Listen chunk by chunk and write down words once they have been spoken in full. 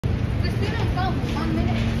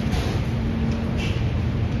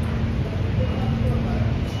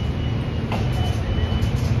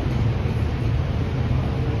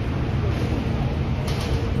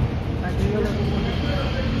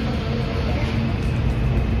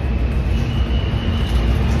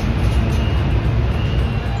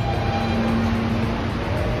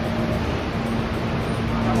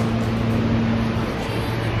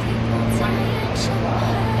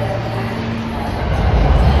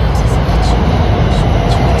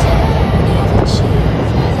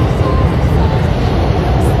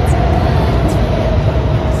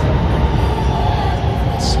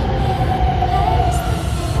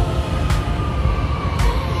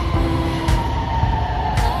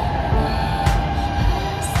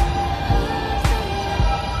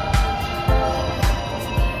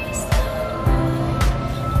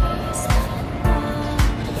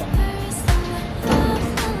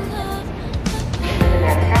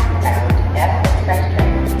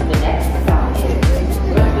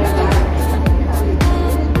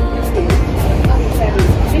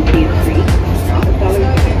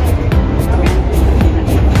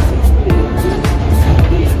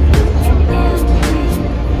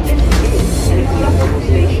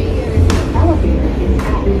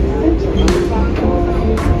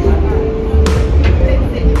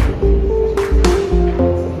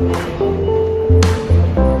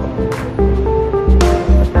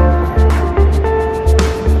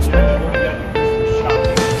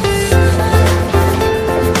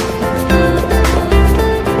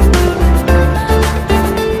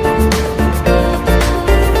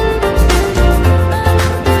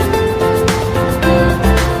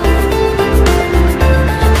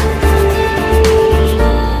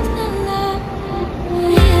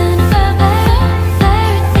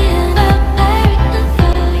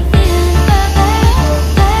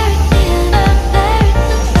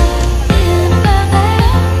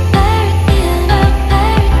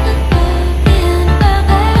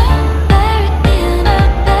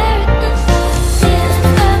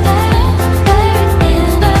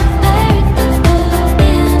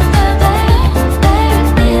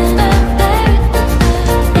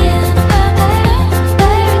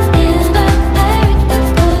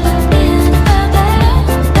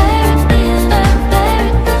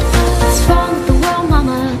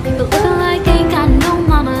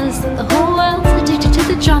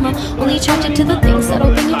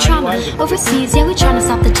Overseas, yeah, we're trying to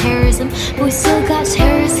stop the terrorism, but we still got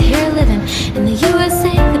terrorists here living in the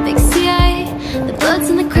USA, the big CIA, the Bloods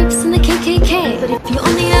and the Crips and the KKK. But if you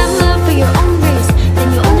only have love for your own race,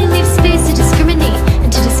 then you only leave space to discriminate,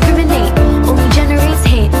 and to discriminate only generates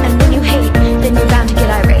hate. And when you hate, then you're bound to get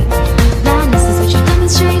irate. Madness is what you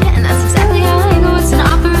demonstrate, and that's exactly how it goes and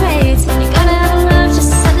operates. And you gotta have love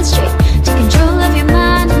just to set it straight, to control of your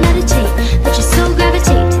mind and meditate, let your soul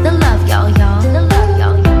gravitate to the love, y'all, y'all, the love,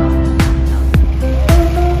 y'all, y'all,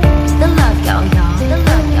 to the love, y'all, y'all, the love.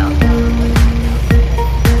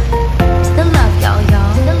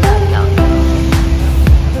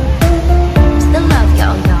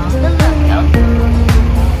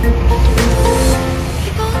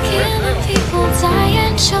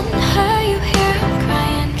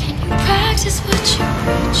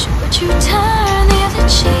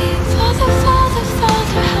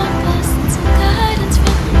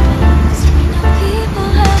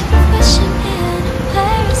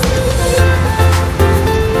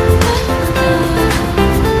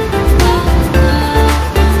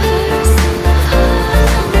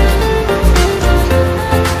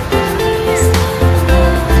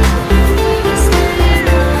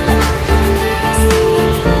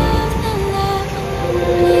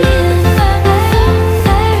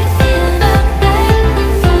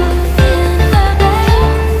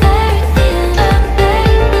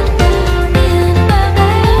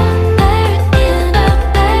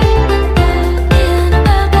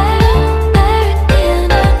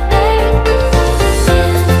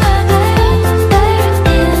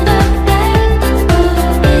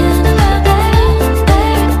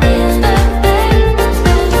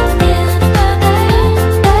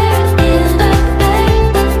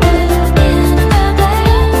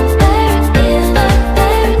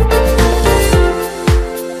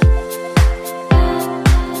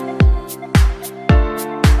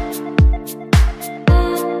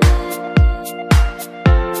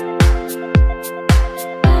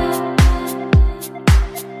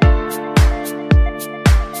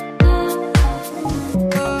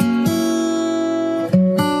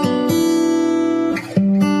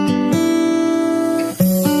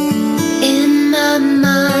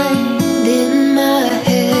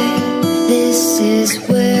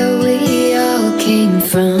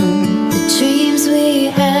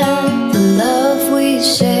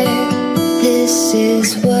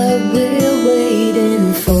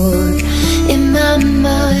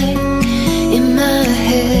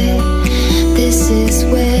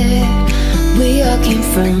 came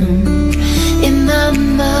from. In my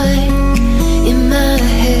mind, in my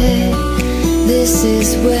head, this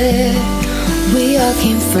is where we all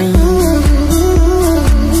came from.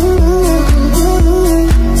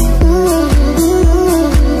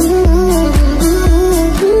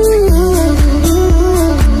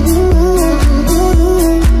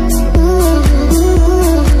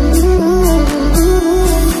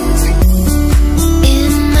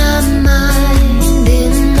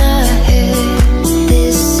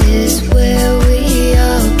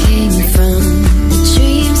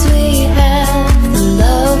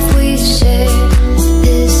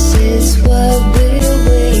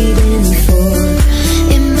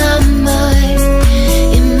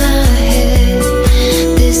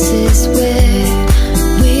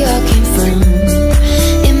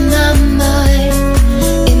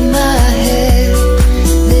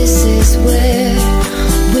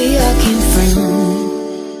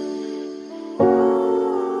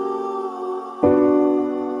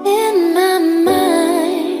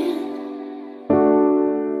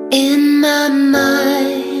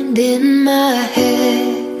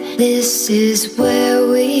 This is where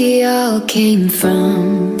we all came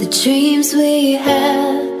from. The dreams we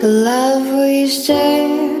had, the love we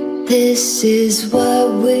shared. This is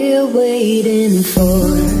what we're waiting for.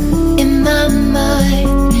 In my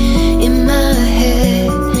mind, in my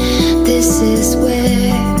head, this is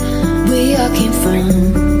where we all came from.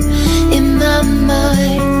 In my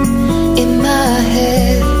mind, in my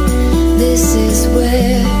head, this is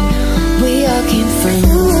where we all came from.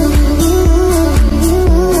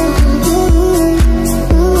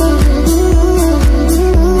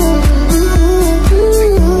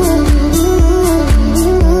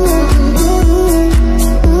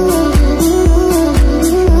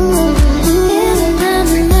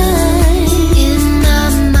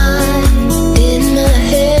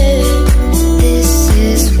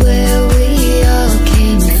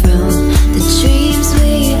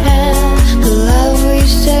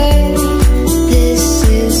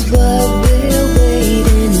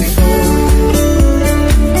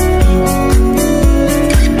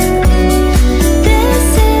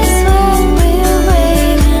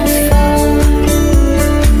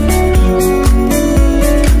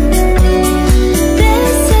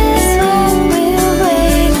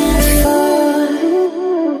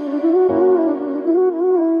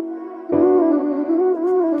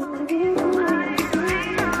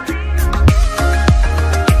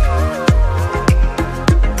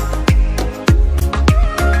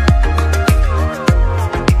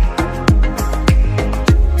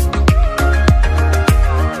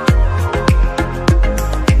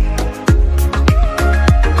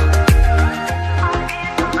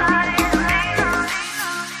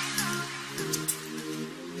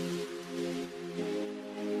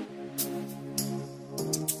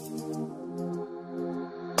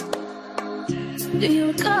 Do you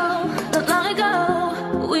recall not long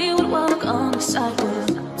ago we would walk on the sidewalk,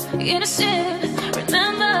 innocent?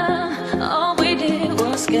 Remember, all we did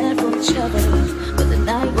was get from each other, but the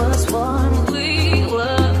night was warm. We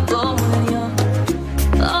were both young.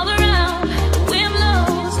 All around, wind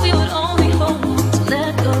blows. We would only hold on to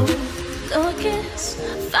let go. Blow a kiss,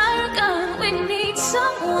 fire a gun. We need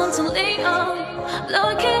someone to lean on.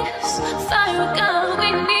 Blow a kiss, fire a gun.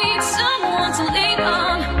 We need someone to lean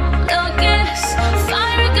on. Blow a kiss,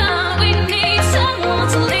 fire a gun. We need someone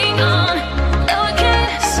to lean on. Blow a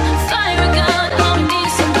kiss, fire a gun. Oh, we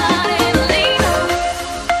need somebody to lean on.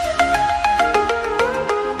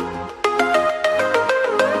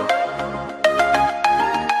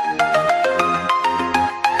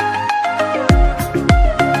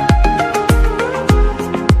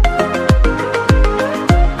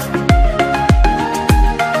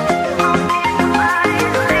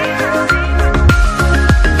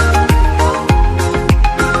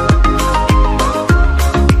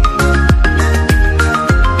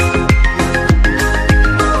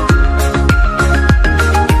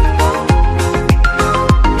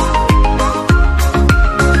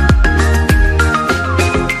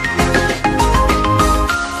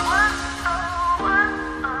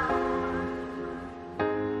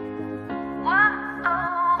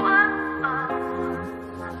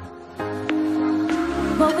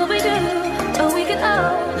 What will we do a week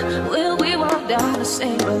old? Will we walk down the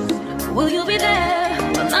same road? Will you be there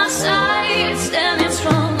by my side, standing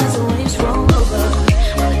strong as the waves roll over?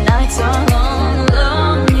 When the nights are long,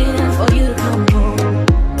 longing for you to come home.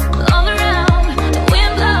 All around, the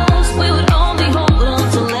wind blows. We would only hold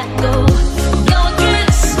on to let go. Blow a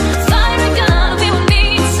kiss, fire a gun. We would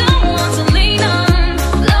need someone to lean on.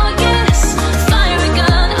 Blow a kiss, fire a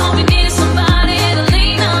gun. All we need is somebody to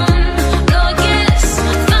lean on. Blow a kiss,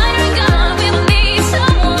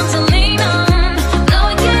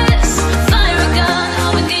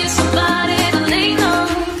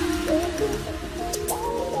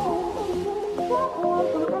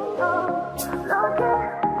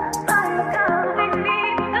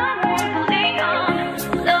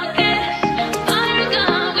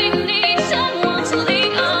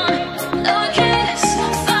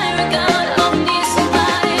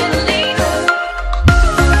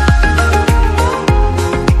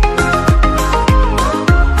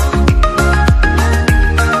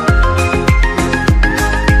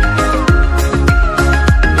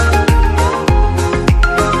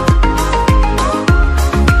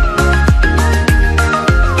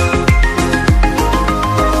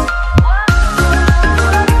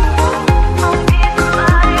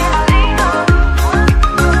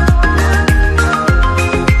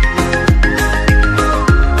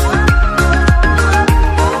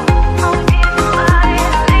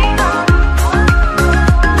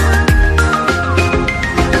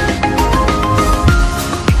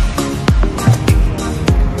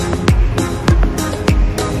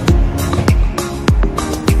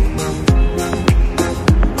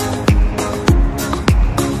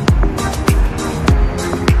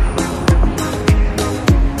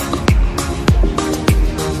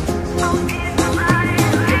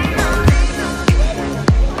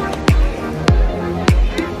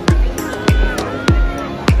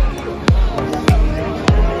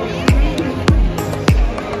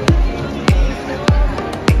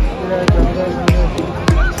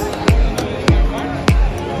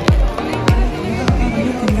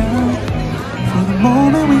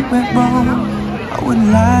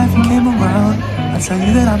 tell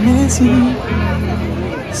you that I miss you.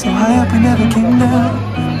 So high up we never came down.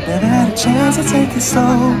 Never had a chance to take it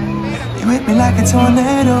slow. You hit me like a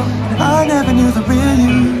tornado, and I never knew the real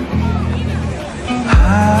you.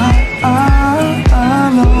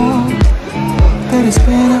 I know that it's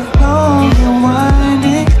been a long and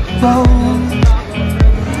winding road,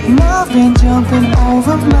 and I've been jumping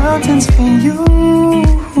over mountains for you,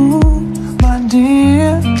 my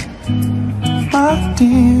dear, my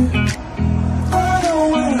dear. I don't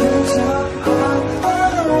wanna lose your heart, I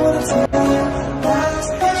don't wanna tell you lies.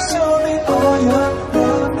 You show me all your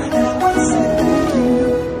love, and what's it that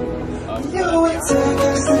you would take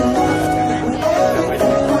us to love when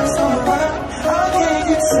everything was alright. I can't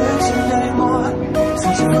get searching anymore,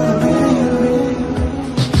 searching for the real.